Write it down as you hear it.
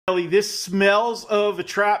This smells of a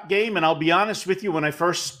trap game, and I'll be honest with you, when I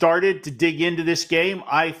first started to dig into this game,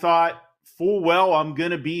 I thought full well I'm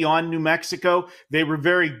going to be on New Mexico. They were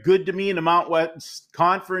very good to me in the Mountain West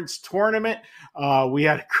Conference tournament. We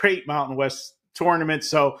had a great Mountain West tournament,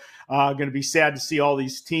 so going to be sad to see all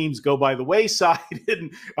these teams go by the wayside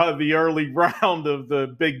in the early round of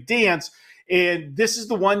the big dance. And this is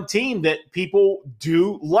the one team that people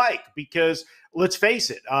do like because, let's face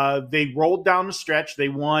it, they rolled down the stretch. They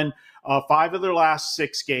won 5 of their last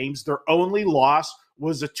 6 games. Their only loss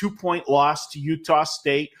was a 2-point loss to Utah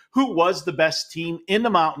State, who was the best team in the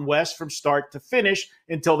Mountain West from start to finish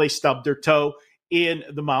until they stubbed their toe in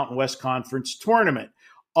the Mountain West Conference tournament.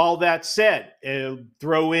 All that said,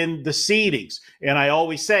 throw in the seedings. And I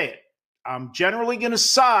always say it, I'm generally going to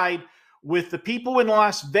side with the people in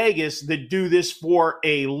Las Vegas that do this for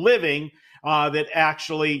a living, that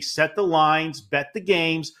actually set the lines, bet the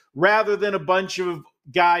games, rather than a bunch of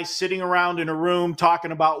guys sitting around in a room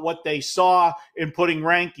talking about what they saw and putting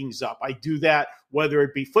rankings up. I do that whether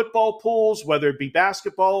it be football pools, whether it be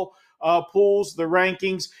basketball pools, the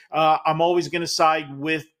rankings. I'm always going to side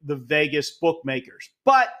with the Vegas bookmakers.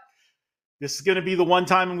 But this is going to be the one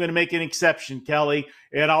time I'm going to make an exception, Kelly,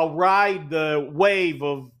 and I'll ride the wave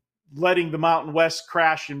of letting the Mountain West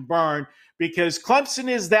crash and burn, because Clemson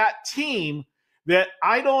is that team that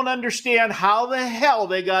I don't understand how the hell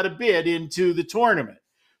they got a bid into the tournament.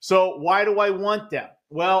 So why do I want them?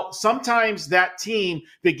 Well, sometimes that team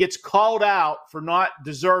that gets called out for not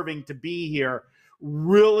deserving to be here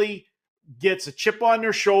really gets a chip on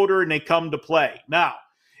their shoulder and they come to play. Now,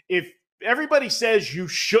 if everybody says you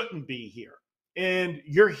shouldn't be here and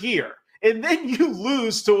you're here, and then you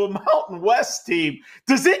lose to a Mountain West team,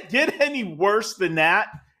 does it get any worse than that?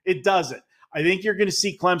 It doesn't. I think you're going to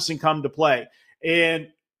see Clemson come to play. And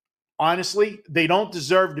honestly, they don't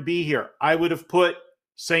deserve to be here. I would have put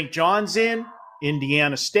St. John's in,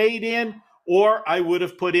 Indiana State in, or I would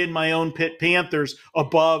have put in my own Pitt Panthers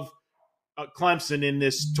above Clemson in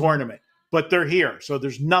this tournament. But they're here, so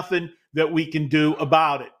there's nothing that we can do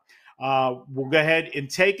about it. We'll go ahead and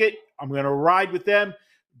take it. I'm going to ride with them.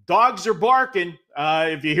 Dogs are barking,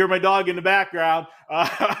 if you hear my dog in the background.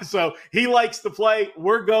 So he likes to play.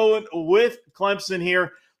 We're going with Clemson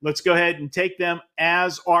here. Let's go ahead and take them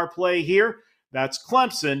as our play here. That's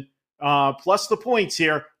Clemson plus the points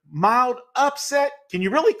here. Mild upset. Can you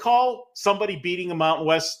really call somebody beating a Mountain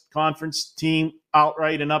West Conference team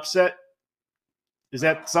outright an upset? Is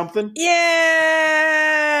that something?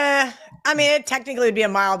 Yeah. I mean, it technically would be a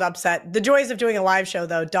mild upset. The joys of doing a live show,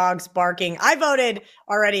 though, dogs barking. I voted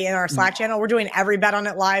already in our Slack channel. We're doing every bet on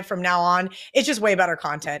it live from now on. It's just way better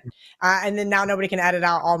content. And then now nobody can edit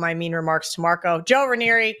out all my mean remarks to Marco. Joe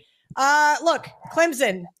Ranieri. Look,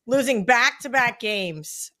 Clemson losing back-to-back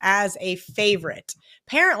games as a favorite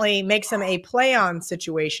apparently makes them a play-on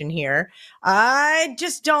situation here. I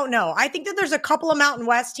just don't know. I think that there's a couple of Mountain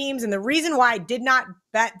West teams, and the reason why I did not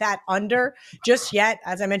bet that under just yet,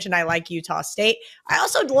 as I mentioned, I like Utah State. I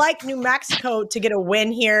also like New Mexico to get a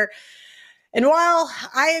win here. And while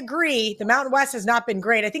I agree the Mountain West has not been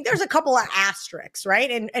great, I think there's a couple of asterisks,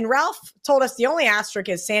 right? And Ralph told us the only asterisk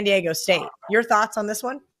is San Diego State. Your thoughts on this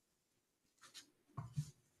one?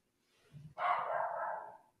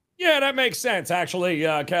 Yeah, that makes sense, actually,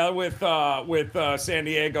 Cal, with San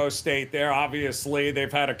Diego State there. Obviously,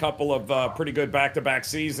 they've had a couple of pretty good back-to-back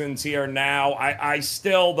seasons here now. I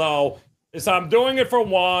still, though, I'm doing it for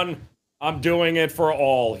one. I'm doing it for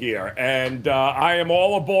all here. And I am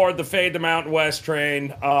all aboard the Fade the Mountain West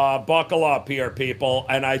train. Buckle up here, people.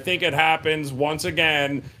 And I think it happens once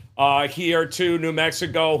again here to New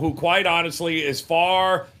Mexico, who quite honestly is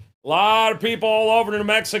far... A lot of people all over the New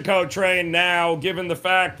Mexico train now, given the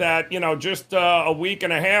fact that, you know, just a week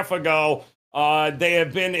and a half ago, they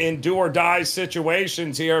have been in do-or-die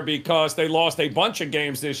situations here because they lost a bunch of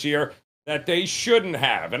games this year that they shouldn't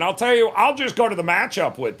have. And I'll tell you, I'll just go to the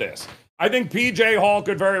matchup with this. I think P.J. Hall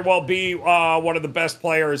could very well be one of the best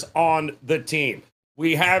players on the team.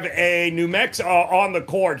 We have a New Mexico on the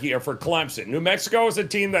court here for Clemson. New Mexico is a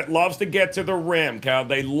team that loves to get to the rim, Cal.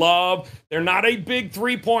 They're not a big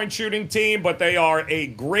three-point shooting team, but they are a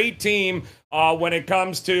great team when it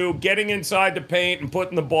comes to getting inside the paint and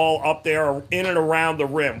putting the ball up there in and around the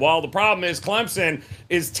rim. Well, the problem is Clemson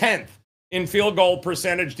is 10th in field goal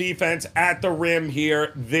percentage defense at the rim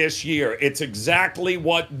here this year. It's exactly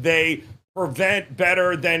what they prevent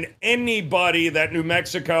better than anybody that New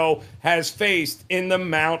Mexico has faced in the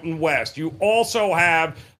Mountain West. You also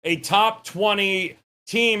have a top 20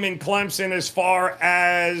 team in Clemson as far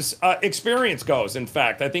as experience goes. In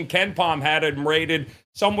fact, I think Ken Palm had him rated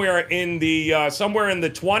somewhere in the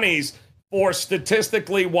 20s for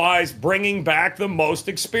statistically wise bringing back the most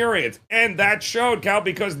experience. And that showed, Cal,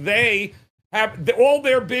 because they have all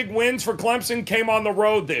their big wins for Clemson came on the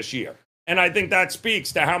road this year. And I think that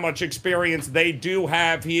speaks to how much experience they do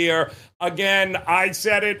have here. Again, I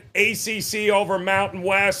said it, ACC over Mountain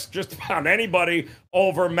West, just about anybody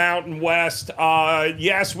over Mountain West.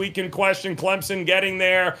 Yes, we can question Clemson getting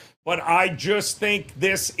there, but I just think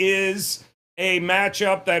this is a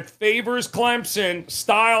matchup that favors Clemson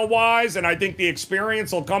style-wise, and I think the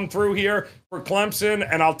experience will come through here for Clemson,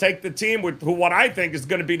 and I'll take the team with who what I think is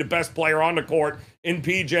going to be the best player on the court in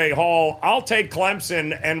PJ Hall. I'll take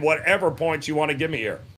Clemson and whatever points you want to give me here.